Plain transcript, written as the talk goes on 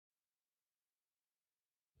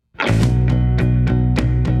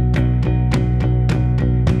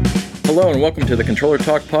Hello and welcome to the Controller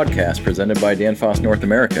Talk podcast presented by Danfoss North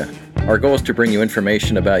America. Our goal is to bring you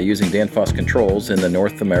information about using Danfoss controls in the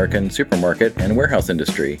North American supermarket and warehouse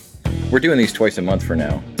industry. We're doing these twice a month for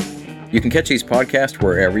now. You can catch these podcasts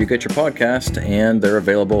wherever you get your podcast, and they're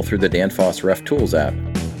available through the Danfoss Ref Tools app.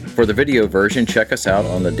 For the video version, check us out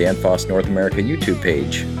on the Danfoss North America YouTube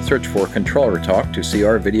page. Search for Controller Talk to see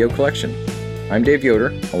our video collection. I'm Dave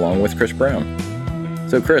Yoder, along with Chris Brown.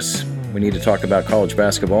 So Chris, we need to talk about college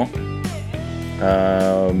basketball.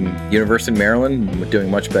 University of Maryland doing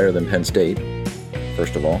much better than Penn State,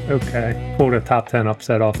 first of all. Okay. Pulled a top 10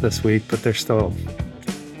 upset off this week, but they're still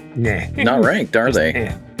not ranked, are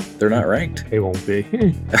they? They're not ranked. They won't be.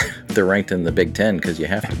 They're ranked in the Big Ten because you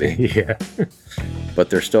have to be. Yeah. But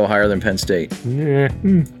they're still higher than Penn State. Yeah.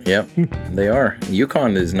 Yep, they are.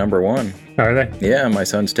 UConn is number one. Are they? Yeah, my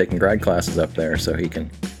son's taking grad classes up there so he can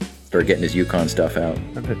start getting his UConn stuff out.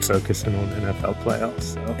 I've been focusing on NFL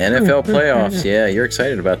playoffs. So. NFL playoffs, yeah. You're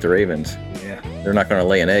excited about the Ravens. Yeah. They're not going to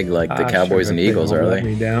lay an egg like the Cowboys and Eagles, are they?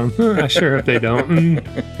 Me down. I sure hope they don't.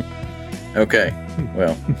 Okay,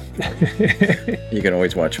 well, you can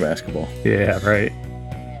always watch basketball. Yeah, right.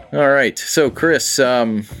 All right, so Chris,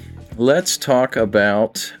 let's talk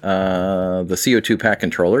about the CO2 pack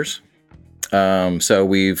controllers. So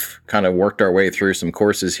we've kind of worked our way through some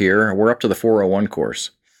courses here. We're up to the 401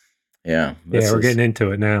 course. Yeah. Yeah, we're getting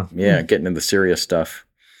into it now. Yeah, getting into the serious stuff.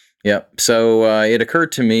 Yep. So it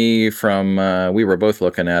occurred to me from, we were both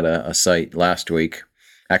looking at a site last week,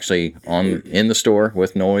 actually in the store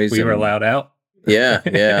with noise. We were allowed out?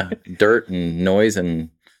 Yeah. Dirt and noise and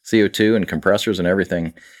CO2 and compressors and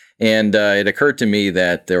everything. And it occurred to me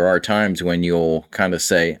that there are times when you'll kind of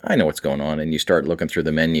say, I know what's going on. And you start looking through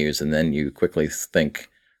the menus and then you quickly think,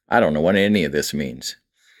 I don't know what any of this means.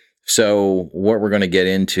 So what we're going to get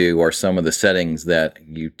into are some of the settings that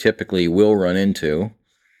you typically will run into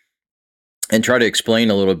and try to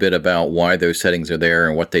explain a little bit about why those settings are there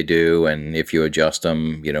and what they do. And if you adjust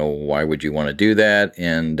them, why would you want to do that?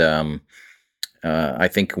 And I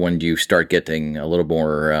think when you start getting a little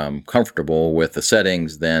more comfortable with the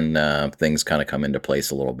settings, then things kind of come into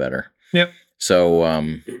place a little better. Yep.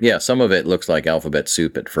 So, some of it looks like alphabet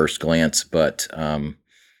soup at first glance, but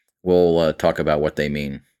we'll talk about what they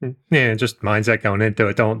mean. Yeah, just mindset going into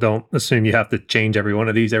it. Don't assume you have to change every one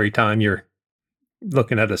of these every time you're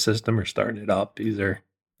looking at a system or starting it up. These are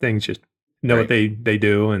things, just know what they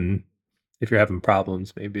do, and if you're having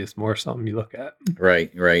problems, maybe it's more something you look at.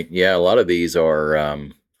 Right. Yeah, a lot of these are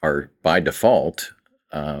by default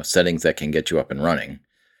settings that can get you up and running.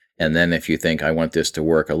 And then if you think, I want this to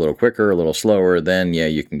work a little quicker, a little slower, then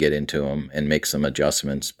you can get into them and make some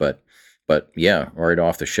adjustments. But yeah, right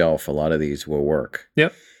off the shelf, a lot of these will work.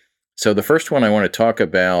 Yep. So the first one I want to talk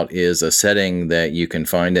about is a setting that you can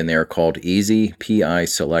find in there called Easy PI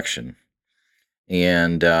Selection.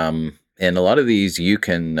 And a lot of these you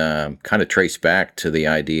can kind of trace back to the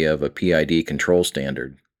idea of a PID control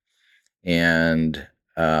standard. And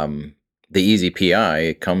the Easy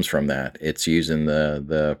PI comes from that. It's using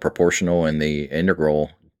the proportional and the integral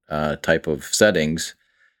type of settings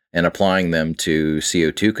and applying them to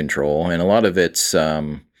CO2 control. And a lot of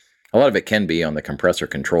it can be on the compressor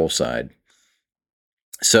control side.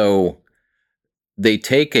 So they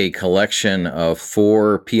take a collection of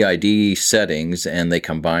 4 PID settings and they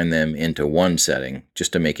combine them into one setting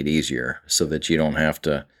just to make it easier so that you don't have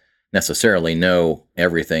to necessarily know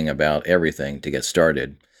everything about everything to get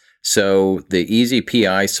started. So the Easy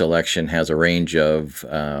PI selection has a range of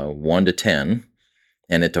 1 to 10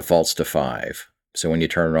 and it defaults to 5. So when you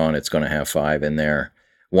turn it on, it's going to have 5 in there.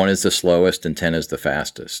 1 is the slowest and 10 is the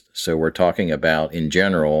fastest. So we're talking about, in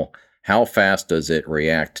general, how fast does it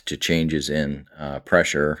react to changes in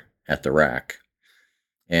pressure at the rack?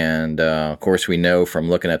 And of course, we know from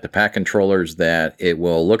looking at the pack controllers that it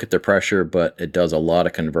will look at the pressure, but it does a lot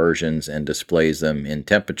of conversions and displays them in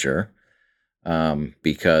temperature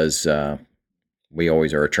because we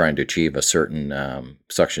always are trying to achieve a certain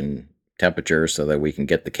suction temperature so that we can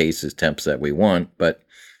get the cases temps that we want. But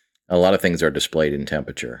a lot of things are displayed in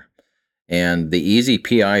temperature. And the Easy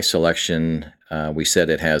PI selection, we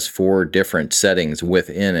said it has 4 different settings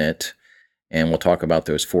within it, and we'll talk about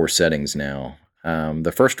those 4 settings now.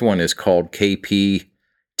 The first one is called KPTO,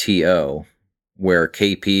 where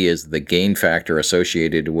KP is the gain factor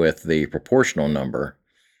associated with the proportional number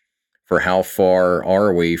for how far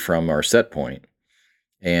are we from our set point.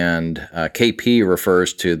 And KP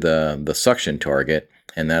refers to the suction target,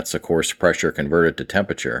 and that's, of course, pressure converted to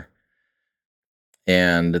temperature.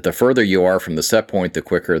 And the further you are from the set point, the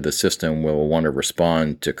quicker the system will want to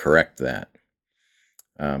respond to correct that.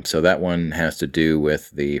 So that one has to do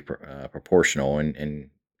with the proportional. And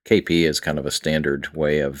kp is kind of a standard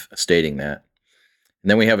way of stating that. And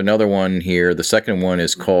then we have another one here. The second one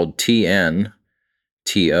is called TN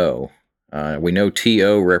TO. We know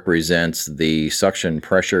TO represents the suction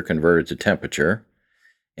pressure converted to temperature,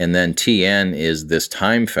 and then TN is this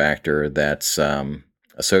time factor that's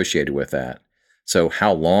associated with that. So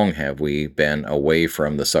how long have we been away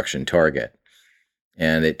from the suction target?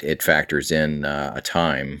 And it factors in a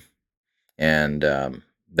time, and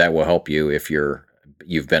that will help you if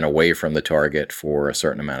you've been away from the target for a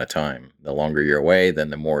certain amount of time. The longer you're away, then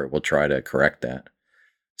the more it will try to correct that.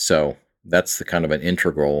 So that's the kind of an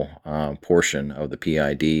integral portion of the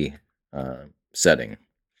PID setting.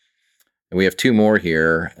 And we have two more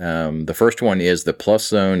here. The first one is the plus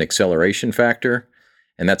zone acceleration factor,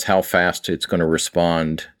 and that's how fast it's going to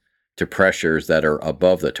respond to pressures that are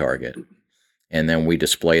above the target. And then we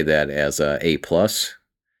display that as a A+.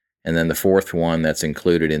 And then the fourth one that's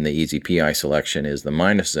included in the easy PI selection is the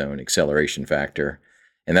minus zone acceleration factor,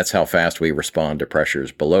 and that's how fast we respond to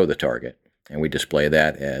pressures below the target. And we display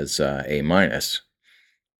that as A-.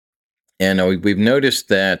 And we've noticed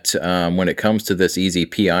that when it comes to this easy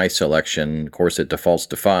PI selection, of course, it defaults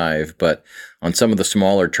to 5, but on some of the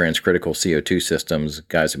smaller transcritical CO2 systems,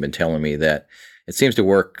 guys have been telling me that it seems to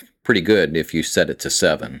work pretty good if you set it to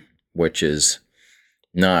 7, which is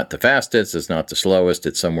not the fastest, it's not the slowest,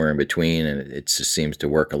 it's somewhere in between, and it just seems to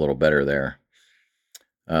work a little better there.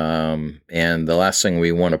 And the last thing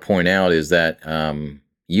we want to point out is that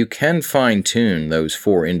you can fine-tune those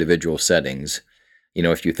 4 individual settings.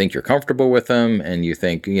 If you think you're comfortable with them and you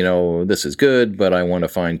think, this is good, but I want to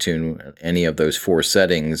fine-tune any of those 4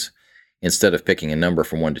 settings, instead of picking a number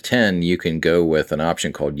from 1 to 10, you can go with an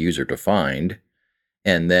option called user-defined.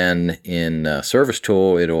 And then in Service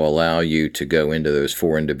Tool, it'll allow you to go into those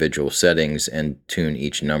 4 individual settings and tune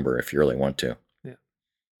each number if you really want to. Yeah.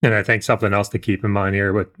 And I think something else to keep in mind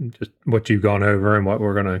here with just what you've gone over and what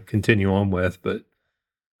we're going to continue on with, but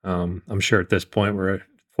I'm sure at this point we're at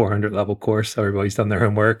 400 level course, so everybody's done their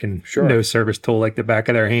homework and knows Service Tool like the back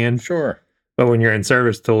of their hand. Sure. But when you're in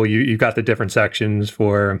Service Tool, you've got the different sections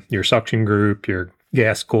for your suction group, your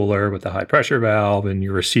gas cooler with the high pressure valve, and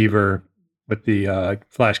your receiver with the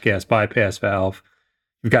flash gas bypass valve.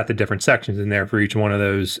 You've got the different sections in there for each one of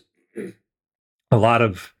those. A lot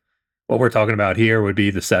of what we're talking about here would be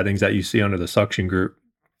the settings that you see under the suction group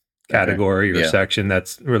category or section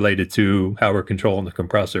that's related to how we're controlling the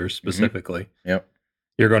compressors specifically. Mm-hmm. Yep.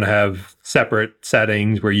 You're going to have separate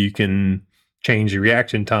settings where you can change the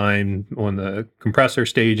reaction time on the compressor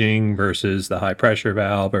staging versus the high pressure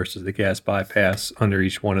valve versus the gas bypass under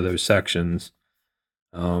each one of those sections.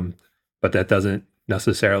 But that doesn't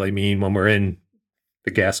necessarily mean when we're in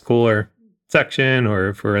the gas cooler section or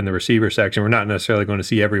if we're in the receiver section, we're not necessarily going to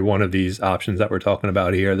see every one of these options that we're talking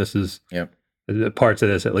about here. This is the parts of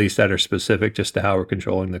this, at least, that are specific just to how we're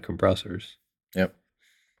controlling the compressors. Yep.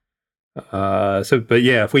 But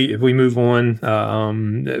yeah, if we move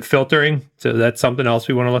on, filtering, so that's something else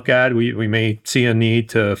we want to look at. We may see a need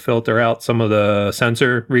to filter out some of the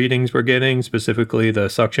sensor readings we're getting, specifically the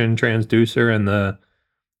suction transducer and the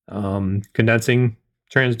condensing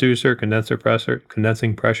transducer,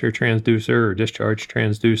 condensing pressure transducer or discharge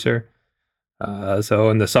transducer. So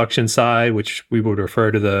on the suction side, which we would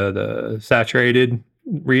refer to the saturated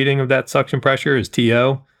reading of that suction pressure as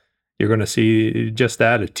TO, you're going to see just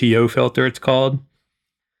that, a TO filter it's called.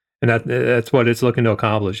 And that's what it's looking to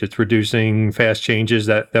accomplish. It's reducing fast changes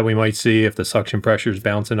that we might see if the suction pressure is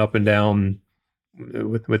bouncing up and down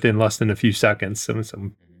within less than a few seconds.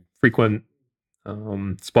 Some frequent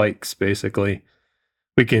spikes, basically.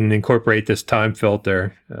 We can incorporate this time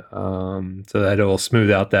filter so that it will smooth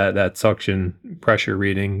out that suction pressure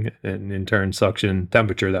reading and in turn suction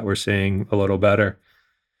temperature that we're seeing a little better.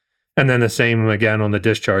 And then the same again on the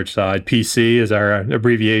discharge side. PC is our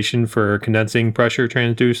abbreviation for condensing pressure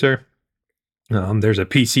transducer. There's a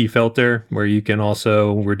PC filter where you can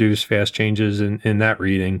also reduce fast changes in that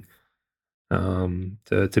reading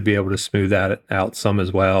to be able to smooth that out some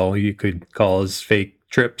as well. You could cause fake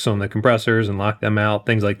trips on the compressors and lock them out,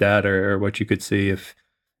 things like that, or what you could see if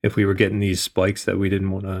we were getting these spikes that we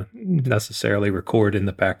didn't want to necessarily record in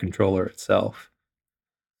the pack controller itself.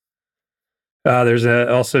 There's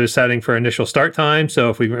also a setting for initial start time.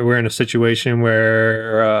 So if we're in a situation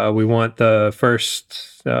where we want the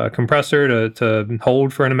first compressor to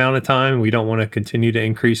hold for an amount of time, we don't want to continue to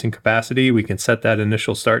increase in capacity, we can set that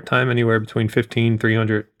initial start time anywhere between 15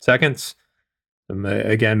 300 seconds.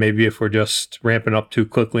 Again, maybe if we're just ramping up too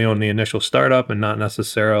quickly on the initial startup and not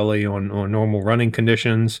necessarily on normal running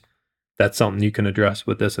conditions, that's something you can address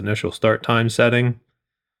with this initial start time setting.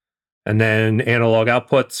 And then analog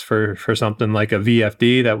outputs for something like a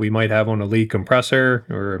VFD that we might have on a lead compressor,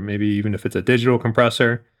 or maybe even if it's a digital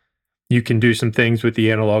compressor, you can do some things with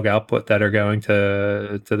the analog output that are going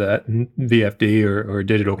to that VFD or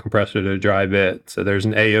digital compressor to drive it. So there's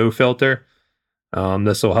an AO filter.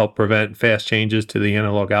 This will help prevent fast changes to the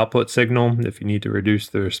analog output signal if you need to reduce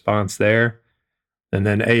the response there. And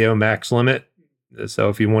then AO max limit. So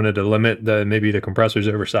if you wanted to limit maybe the compressor's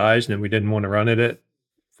oversized and we didn't want to run it at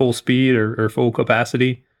full speed or full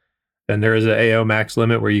capacity, then there is an AO max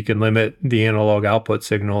limit where you can limit the analog output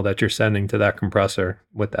signal that you're sending to that compressor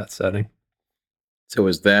with that setting. So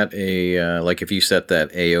is that like if you set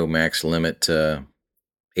that AO max limit to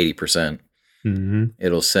 80%,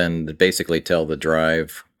 it'll basically tell the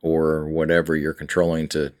drive or whatever you're controlling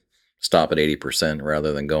to stop at 80%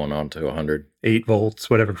 rather than going on to 100? 8 volts,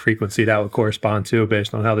 whatever frequency that would correspond to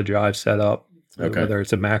based on how the drive's set up. Okay. Whether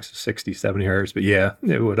it's a max of 60, 70 hertz. But yeah,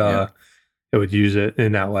 it would use it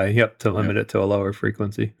in that way. Yep, to limit it to a lower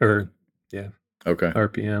frequency Okay.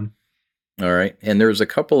 RPM. All right. And there's a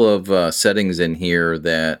couple of settings in here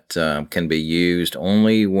that can be used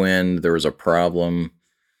only when there's a problem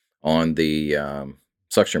on the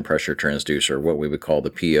suction pressure transducer, what we would call the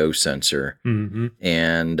PO sensor.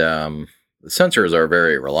 And the sensors are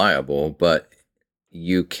very reliable, but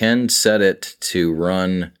you can set it to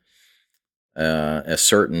run a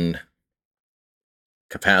certain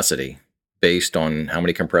capacity based on how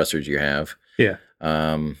many compressors you have. Yeah.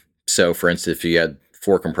 So, for instance, if you had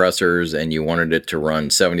 4 compressors and you wanted it to run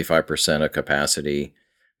 75% of capacity,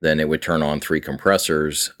 then it would turn on 3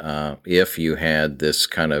 compressors. If you had this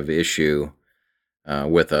kind of issue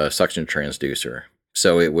with a suction transducer,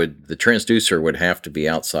 so the transducer would have to be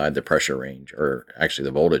outside the pressure range, or actually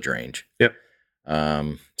the voltage range. Yep.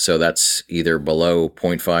 So that's either below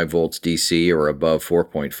 0.5 volts DC or above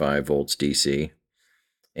 4.5 volts DC.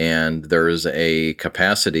 And there's a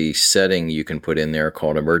capacity setting you can put in there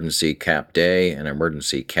called emergency cap day and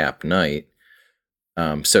emergency cap night.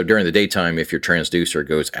 So during the daytime, if your transducer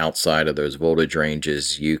goes outside of those voltage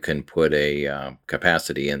ranges, you can put a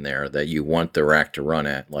capacity in there that you want the rack to run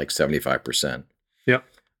at, like 75%. Yep.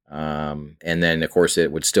 And then, of course,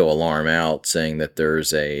 it would still alarm out saying that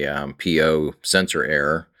there's a PO sensor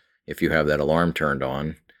error if you have that alarm turned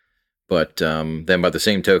on. But then by the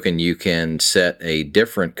same token, you can set a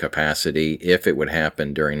different capacity if it would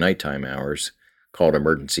happen during nighttime hours, called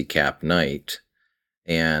emergency cap night.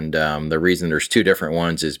 And the reason there's 2 different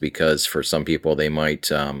ones is because for some people, they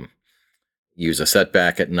might use a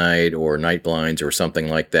setback at night or night blinds or something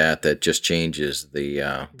like that just changes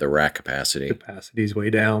the rack capacity. Capacity's way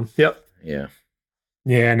down. Yep. Yeah.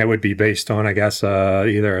 Yeah, and it would be based on, I guess,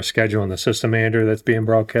 either a schedule in the system manager that's being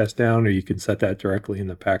broadcast down, or you can set that directly in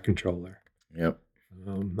the pack controller. Yep.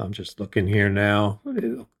 I'm just looking here now.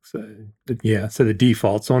 So the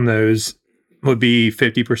defaults on those would be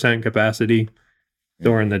 50% capacity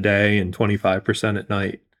during the day and 25% at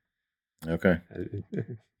night. Okay.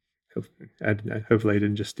 Hopefully I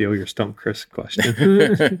didn't just steal your Stump Chris question.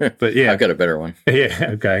 But yeah. I've got a better one.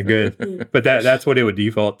 Yeah, okay, good. But that's what it would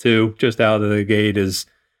default to just out of the gate is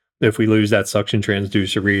if we lose that suction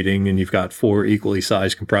transducer reading and you've got 4 equally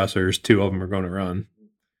sized compressors, 2 of them are going to run.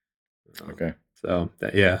 Okay. So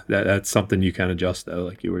that's something you can adjust though,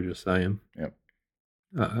 like you were just saying. Yep.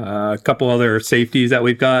 A couple other safeties that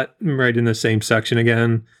we've got right in the same section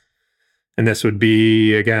again. And this would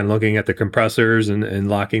be, again, looking at the compressors and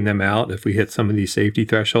locking them out if we hit some of these safety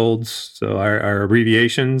thresholds. So our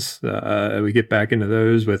abbreviations, we get back into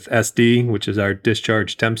those with SD, which is our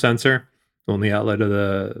discharge temp sensor on the outlet of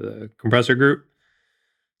the compressor group.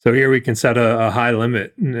 So here we can set a high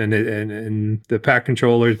limit. And the pack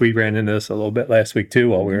controllers, we ran into this a little bit last week too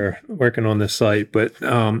while we were working on this site. But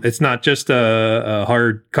it's not just a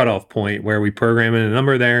hard cutoff point where we program in a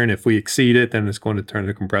number there, and if we exceed it, then it's going to turn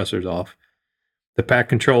the compressors off. The pack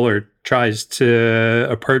controller tries to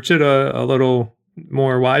approach it a little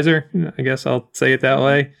more wiser, I guess I'll say it that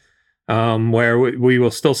way, where we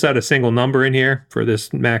will still set a single number in here for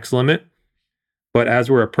this max limit. But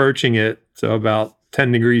as we're approaching it, so about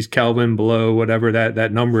 10 degrees Kelvin below whatever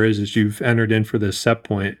that number is as you've entered in for this set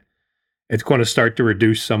point, it's going to start to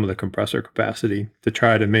reduce some of the compressor capacity to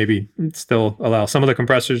try to maybe still allow some of the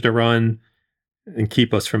compressors to run and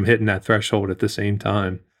keep us from hitting that threshold at the same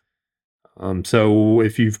time. So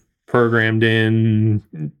if you've programmed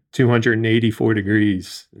in 284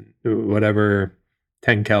 degrees, whatever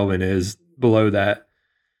 10 Kelvin is below that,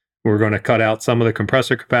 we're going to cut out some of the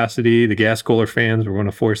compressor capacity. The gas cooler fans, we're going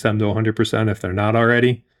to force them to 100% if they're not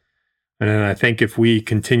already. And then I think if we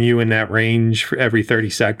continue in that range for every 30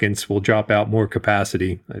 seconds, we'll drop out more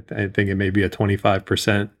capacity. I think it may be a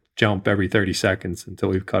 25% jump every 30 seconds until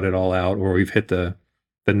we've cut it all out or we've hit the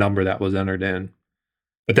number that was entered in.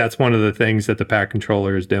 But that's one of the things that the pack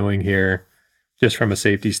controller is doing here, just from a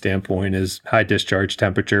safety standpoint, is high discharge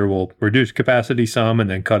temperature will reduce capacity some and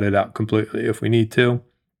then cut it out completely if we need to.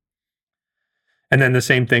 And then the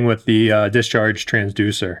same thing with the discharge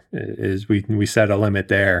transducer is we set a limit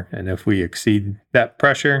there, and if we exceed that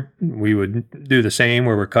pressure, we would do the same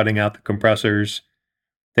where we're cutting out the compressors,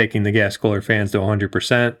 taking the gas cooler fans to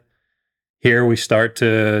 100%. Here we start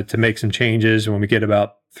to make some changes when we get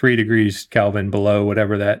about 3 degrees Kelvin below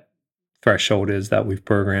whatever that threshold is that we've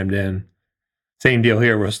programmed in. Same deal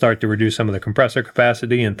here. We'll start to reduce some of the compressor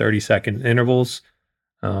capacity in 30-second intervals.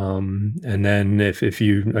 And then if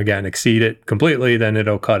you, again, exceed it completely, then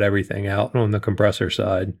it'll cut everything out on the compressor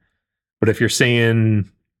side. But if you're seeing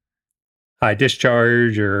high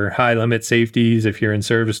discharge or high limit safeties, if you're in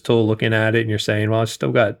service tool looking at it and you're saying, well, I've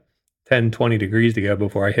still got 10, 20 degrees to go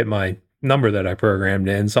before I hit my number that I programmed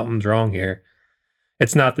in, something's wrong here.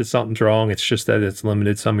 It's not that something's wrong. It's just that it's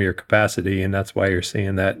limited some of your capacity. And that's why you're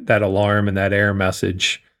seeing that alarm and that error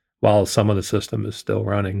message while some of the system is still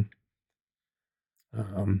running.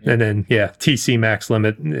 And then, TC max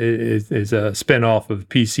limit is a spinoff of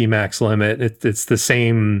PC max limit. It's the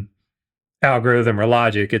same algorithm or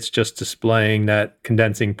logic. It's just displaying that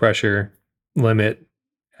condensing pressure limit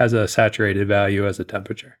as a saturated value as a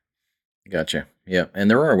temperature. Gotcha. Yeah. And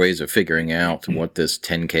there are ways of figuring out what this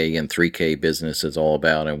 10K and 3K business is all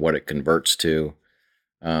about and what it converts to.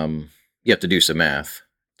 You have to do some math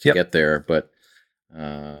to get there, but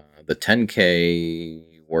the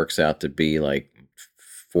 10K works out to be like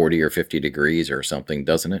 40 or 50 degrees or something,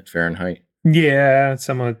 doesn't it? Fahrenheit? Yeah.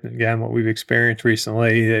 Again, what we've experienced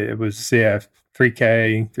recently, it was,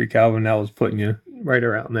 3K, 3 Kelvin, that was putting you right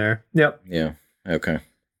around there. Yep. Yeah. Okay.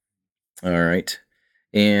 All right.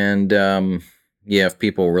 And if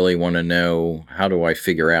people really want to know, how do I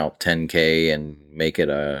figure out 10K and make it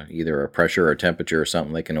either a pressure or temperature or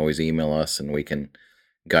something, they can always email us and we can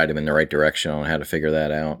guide them in the right direction on how to figure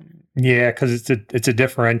that out. Yeah, because it's a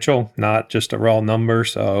differential, not just a raw number.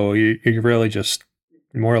 So you're really just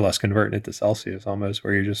more or less converting it to Celsius almost,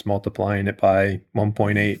 where you're just multiplying it by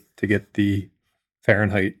 1.8 to get the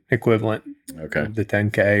Fahrenheit equivalent. Okay. The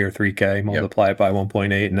 10K or 3K, multiply it by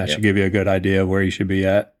 1.8, and that should give you a good idea of where you should be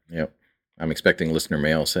at. Yep. I'm expecting listener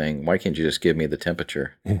mail saying, why can't you just give me the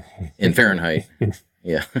temperature in Fahrenheit?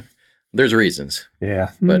 Yeah. There's reasons.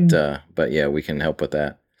 Yeah. But yeah, we can help with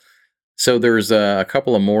that. So there's a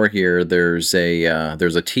couple of more here. There's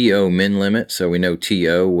a TO min limit. So we know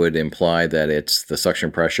TO would imply that it's the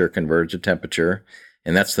suction pressure converted to temperature,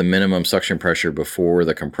 and that's the minimum suction pressure before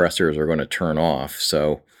the compressors are going to turn off.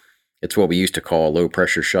 So it's what we used to call a low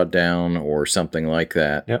pressure shutdown or something like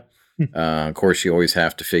that. Yep. Of course, you always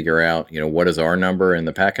have to figure out, what is our number in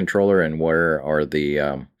the pack controller and where are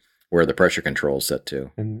the pressure controls set to.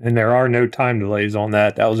 And there are no time delays on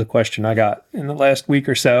that. That was a question I got in the last week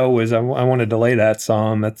or so, was I want to delay that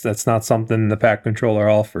some. That's not something the pack controller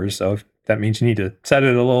offers. So that means you need to set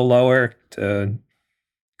it a little lower to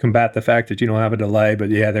combat the fact that you don't have a delay. But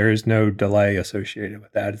yeah, there is no delay associated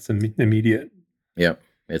with that. It's immediate. Yep.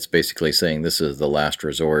 It's basically saying this is the last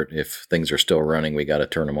resort. If things are still running, we got to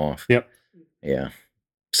turn them off. Yep. Yeah.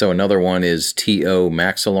 So another one is TO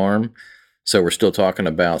max alarm. So we're still talking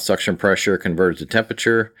about suction pressure converted to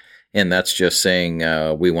temperature, and that's just saying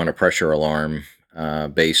we want a pressure alarm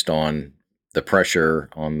based on the pressure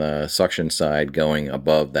on the suction side going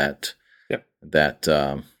above that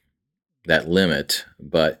limit,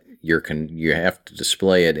 but you have to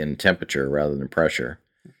display it in temperature rather than pressure.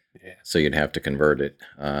 Yeah. So you'd have to convert it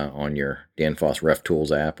on your Danfoss Ref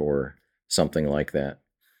Tools app or something like that.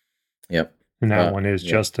 Yep. And that one is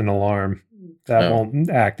just an alarm. That won't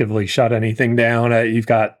actively shut anything down. You've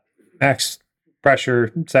got max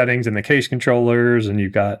pressure settings in the case controllers, and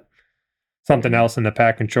you've got something else in the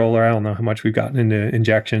pack controller. I don't know how much we've gotten into the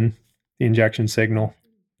injection signal.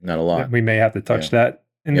 Not a lot. We may have to touch that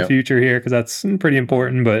in the future here because that's pretty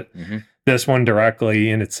important. But this one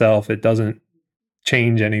directly in itself, it doesn't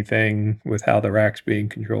change anything with how the rack's being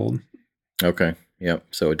controlled. Okay. Yep.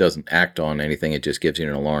 So it doesn't act on anything. It just gives you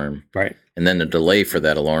an alarm. Right. And then the delay for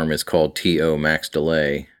that alarm is called TO max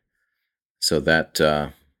delay. So that's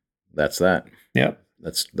that. Yep.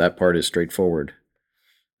 That part is straightforward.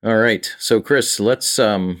 All right. So Chris, let's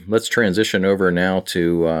transition over now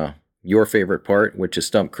to your favorite part, which is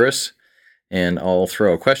Stump Chris. And I'll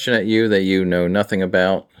throw a question at you that you know nothing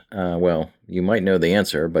about. Well, you might know the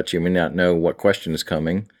answer, but you may not know what question is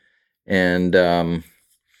coming. And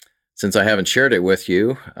since I haven't shared it with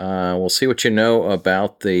you, we'll see what you know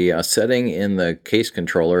about the setting in the case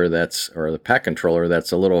controller or the pack controller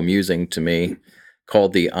that's a little amusing to me,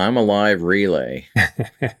 called the I'm Alive relay,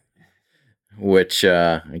 which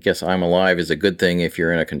I guess I'm Alive is a good thing if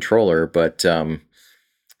you're in a controller, but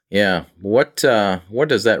yeah, what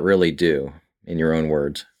does that really do, in your own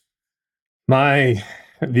words? My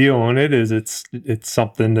view on it is it's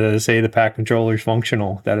something to say the pack controller is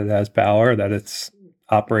functional, that it has power, that it's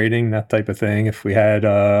operating, that type of thing. If we had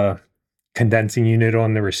a condensing unit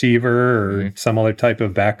on the receiver or some other type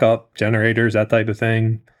of backup generators, that type of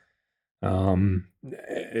thing, when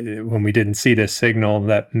we didn't see this signal,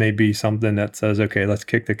 that may be something that says, okay, let's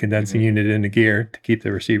kick the condensing unit into gear to keep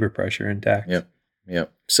the receiver pressure intact.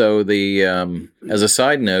 Yep. So the as a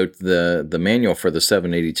side note, the manual for the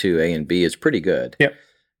 782 A and B is pretty good. Yep.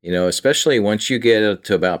 Especially once you get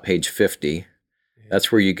to about page 50, that's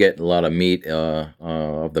where you get a lot of meat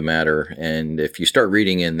of the matter. And if you start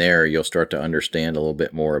reading in there, you'll start to understand a little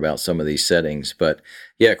bit more about some of these settings. But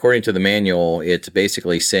yeah, according to the manual, it's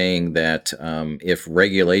basically saying that if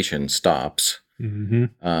regulation stops,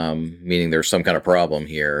 meaning there's some kind of problem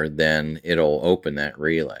here, then it'll open that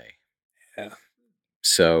relay. Yeah.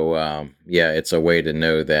 So, it's a way to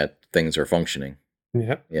know that things are functioning.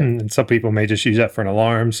 Yeah. And some people may just use that for an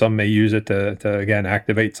alarm. Some may use it to again,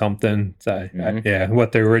 activate something. So,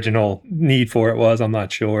 what the original need for it was, I'm not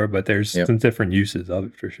sure, but there's some different uses of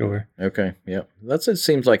it for sure. Okay. Yep. It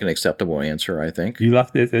seems like an acceptable answer, I think. You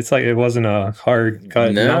left it. It's like it wasn't a hard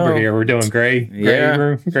cut number here. We're doing gray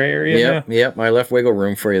area. Yep. I left wiggle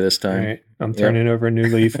room for you this time. All right. I'm turning over a new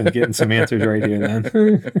leaf and getting some answers right here then.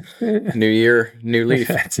 New year, new leaf.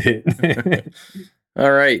 That's it.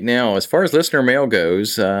 All right. Now, as far as listener mail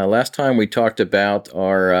goes, last time we talked about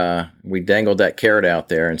we dangled that carrot out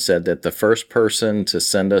there and said that the first person to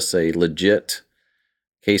send us a legit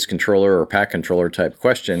case controller or pack controller type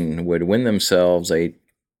question would win themselves a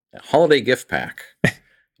holiday gift pack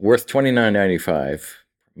worth $29.95,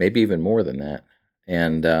 maybe even more than that.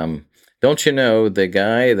 And don't you know, the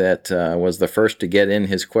guy that was the first to get in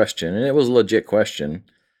his question, and it was a legit question,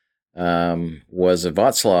 was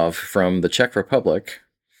Václav from the Czech Republic.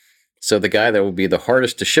 So the guy that would be the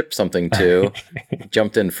hardest to ship something to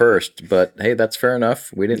jumped in first. But hey, that's fair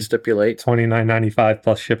enough. We didn't stipulate. $29.95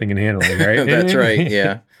 plus shipping and handling, right? That's right.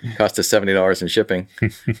 Yeah. Cost us $70 in shipping.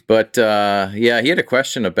 But he had a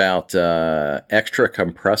question about extra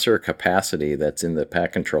compressor capacity that's in the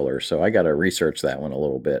pack controller. So I got to research that one a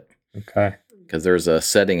little bit. Okay. Because there's a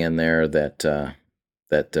setting in there that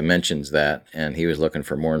mentions that, and he was looking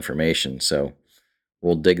for more information. So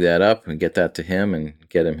we'll dig that up and get that to him and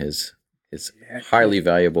get him his highly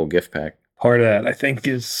valuable gift pack. Part of that, I think,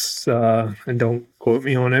 is, and don't quote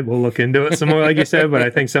me on it, we'll look into it some more, like you said, but I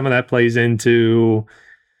think some of that plays into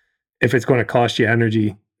if it's going to cost you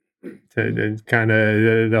energy. To kind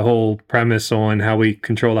of the whole premise on how we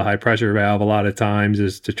control the high pressure valve a lot of times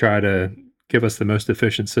is to try to give us the most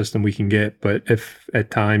efficient system we can get. But if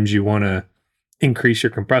at times you want to increase your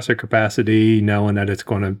compressor capacity, knowing that it's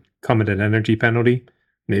going to come at an energy penalty,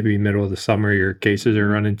 maybe middle of the summer, your cases are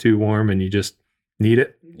running too warm and you just need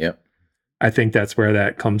it. Yep. I think that's where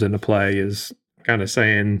that comes into play, is kind of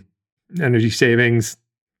saying energy savings,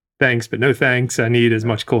 thanks, but no thanks. I need as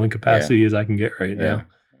much cooling capacity as I can get right now.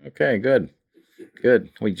 Okay, good.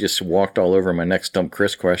 We just walked all over my next Dump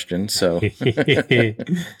Chris question, so you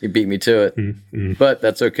beat me to it. Mm-hmm. But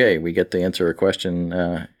that's okay. We get to answer a question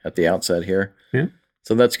at the outset here. Yeah.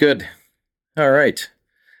 So that's good. All right.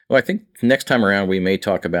 Well, I think next time around we may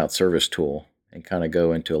talk about Service Tool and kind of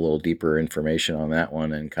go into a little deeper information on that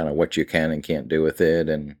one and kind of what you can and can't do with it.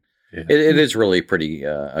 And it is really pretty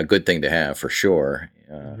a good thing to have for sure.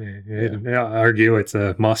 I argue it's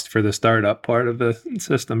a must for the startup part of the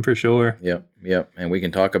system for sure. Yep. And we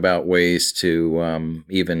can talk about ways to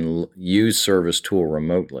even use Service Tool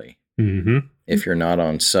remotely. Mm-hmm. If you're not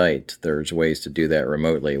on site, there's ways to do that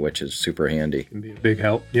remotely, which is super handy. Can be a big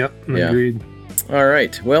help. Yep. Agreed. All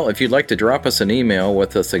right. Well, if you'd like to drop us an email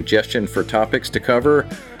with a suggestion for topics to cover,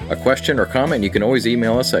 a question or comment, you can always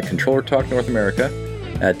email us at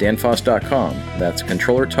controllertalknorthamerica@danfoss.com. That's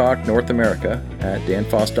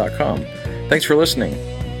controllertalknorthamerica@danfoss.com. Thanks for listening.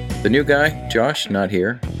 The new guy, Josh, not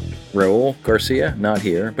here. Raul Garcia, not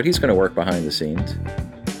here, but he's going to work behind the scenes.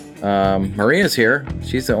 Maria's here.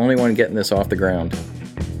 She's the only one getting this off the ground.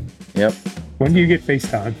 Yep. When do you get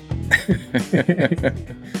FaceTime?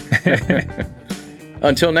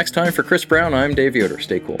 Until next time, for Chris Brown, I'm Dave Yoder.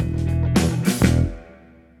 Stay cool.